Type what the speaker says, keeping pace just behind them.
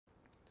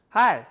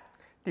Hi!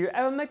 Do you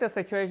ever make the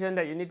situation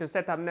that you need to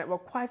set up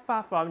network quite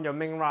far from your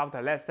main router,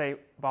 let's say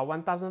about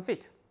 1000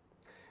 feet?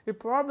 You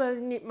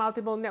probably need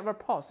multiple network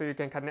ports so you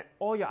can connect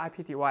all your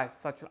IP devices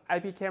such as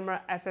IP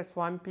camera,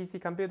 SS1, PC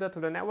computer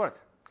to the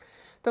network.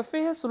 The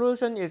fastest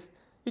solution is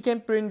you can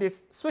bring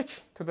this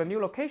switch to the new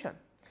location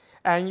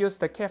and use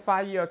the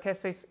cat5e or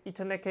cat6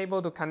 Ethernet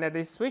cable to connect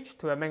this switch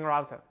to a main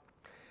router.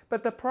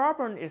 But the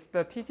problem is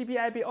the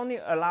TCP/IP only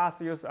allows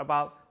to use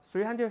about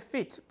 300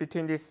 feet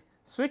between this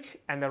switch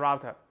and the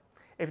router.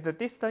 If the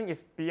distance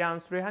is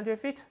beyond 300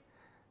 feet,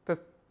 the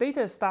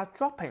data starts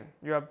dropping.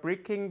 You are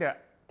breaking the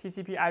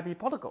TCP/IP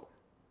protocol.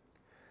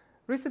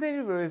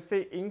 Recently, we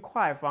received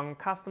inquiry from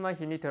customer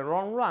he needs a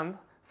long run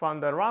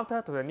from the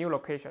router to the new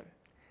location.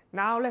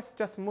 Now let's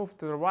just move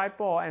to the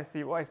whiteboard and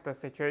see what is the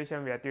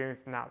situation we are dealing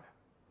with now.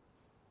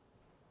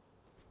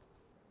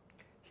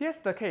 Here's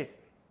the case.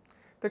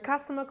 The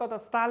customer got a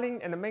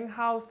Starlink in the main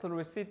house to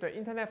receive the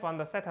internet from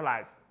the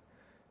satellite.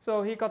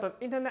 So he got the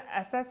internet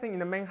accessing in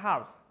the main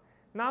house.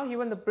 Now he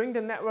wants to bring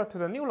the network to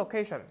the new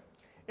location.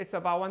 It's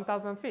about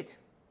 1000 feet.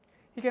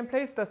 He can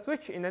place the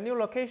switch in the new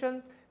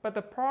location, but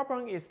the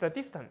problem is the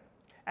distance.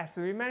 As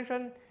we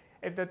mentioned,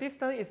 if the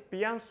distance is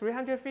beyond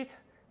 300 feet,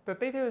 the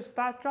data will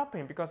start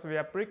dropping because we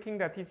are breaking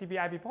the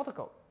TCP/IP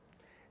protocol.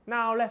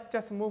 Now let's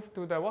just move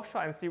to the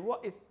workshop and see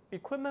what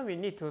equipment we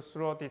need to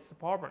solve this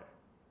problem.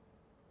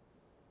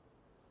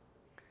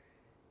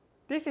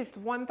 This is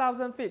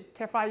 1000 feet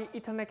cat5e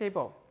Ethernet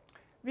cable.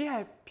 We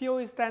have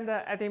PoE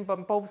extender adding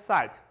on both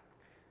sides.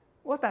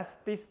 What does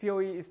this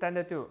PoE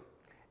extender do?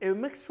 It will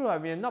make sure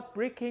we are not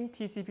breaking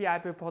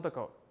TCP/IP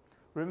protocol.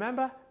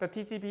 Remember, the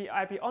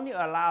TCP/IP only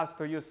allows us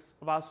to use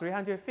about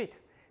 300 feet.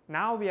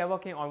 Now we are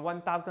working on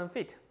 1000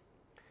 feet.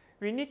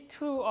 We need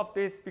two of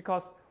these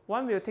because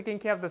one will taking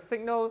care of the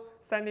signal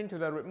sending to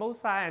the remote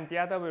side and the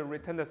other will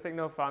return the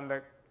signal from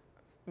the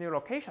new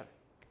location.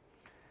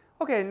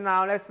 Okay,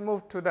 now let's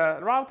move to the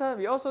router.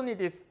 We also need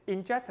this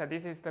injector.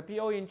 This is the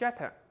PoE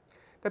injector.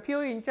 The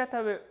PoE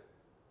injector will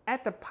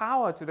add the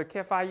power to the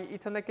cat5e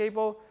Ethernet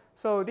cable,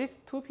 so this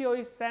two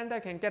PoE sender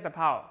can get the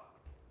power.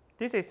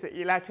 This is the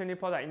electronic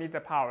product, you need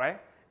the power, right?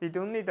 We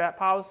don't need the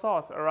power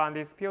source around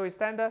this PoE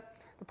sender.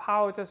 The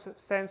power just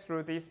sends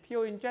through this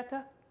PoE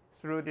injector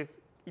through this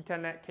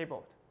Ethernet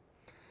cable.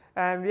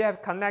 And we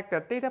have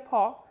connected the data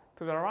port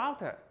to the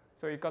router,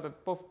 so you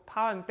got both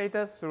power and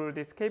data through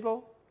this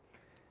cable.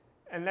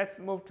 And let's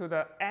move to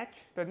the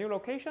edge, the new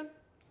location.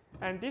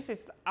 And this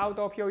is the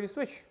outdoor PoE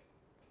switch.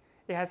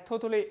 It has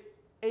totally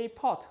 8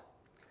 ports.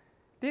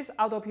 This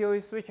outdoor PoE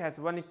switch has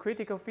one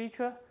critical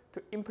feature.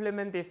 To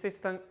implement this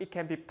system, it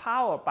can be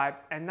powered by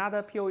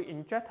another PoE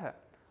injector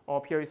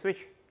or PoE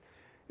switch.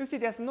 You see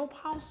there's no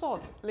power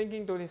source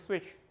linking to this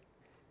switch.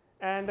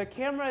 And the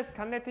camera is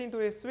connecting to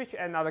this switch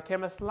and now the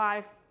camera is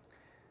live,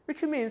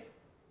 which means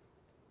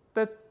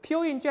the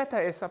PoE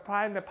injector is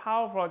supplying the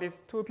power for this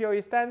two PoE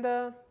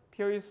extender,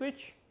 PoE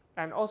switch,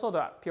 and also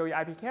the PoE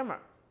IP camera.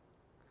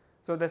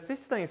 So the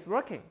system is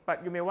working,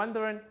 but you may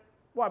wondering,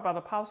 what about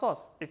the power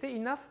source? Is it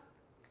enough?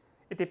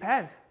 It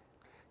depends.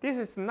 This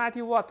is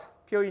 90 watt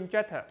PoE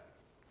injector.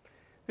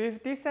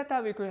 With this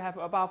setup, we could have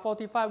about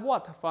 45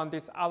 watt from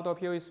this outdoor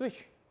PoE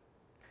switch.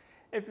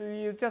 If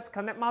you just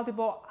connect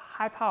multiple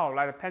high power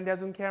like the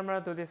Pentazoom camera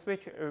to this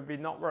switch, it will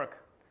not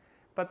work.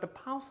 But the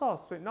power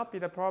source should not be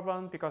the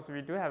problem because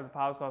we do have the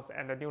power source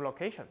and the new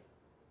location.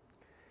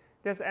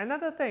 There's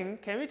another thing,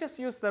 can we just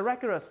use the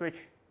regular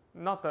switch,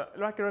 not the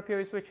regular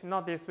PoE switch,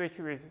 not this switch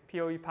with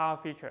PoE power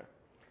feature?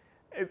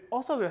 It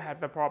also will have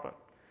the problem.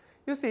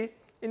 You see,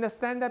 in the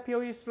standard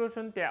PoE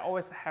solution, they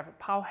always have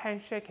power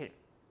handshaking.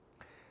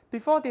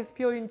 Before this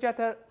PoE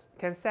injector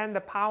can send the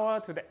power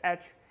to the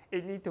edge,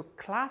 it needs to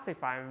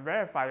classify and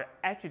verify the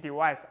edge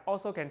device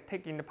also can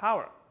take in the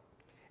power.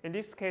 In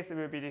this case, it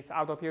will be this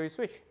outdoor PoE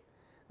switch.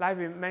 Like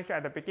we mentioned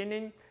at the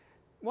beginning,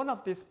 one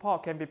of these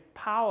ports can be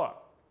powered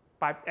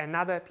by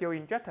another PoE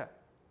injector.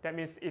 That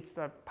means it's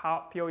a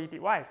PoE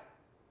device.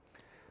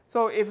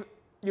 So if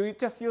you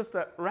just use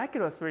the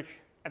regular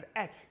switch at the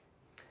edge,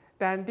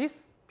 then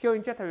this PoE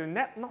injector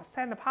will not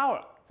send the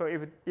power. So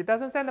if it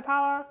doesn't send the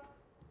power,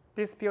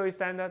 this PoE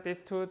standard,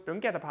 these two don't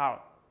get the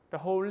power. The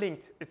whole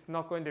link is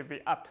not going to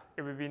be up.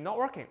 It will be not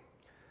working.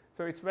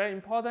 So it's very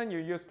important you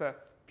use the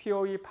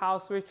PoE power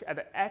switch at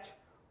the edge,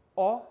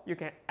 or you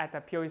can add a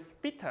PoE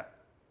splitter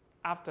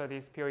after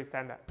this PoE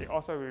standard. It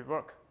also will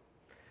work.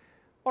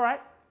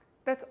 Alright,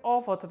 that's all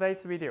for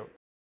today's video.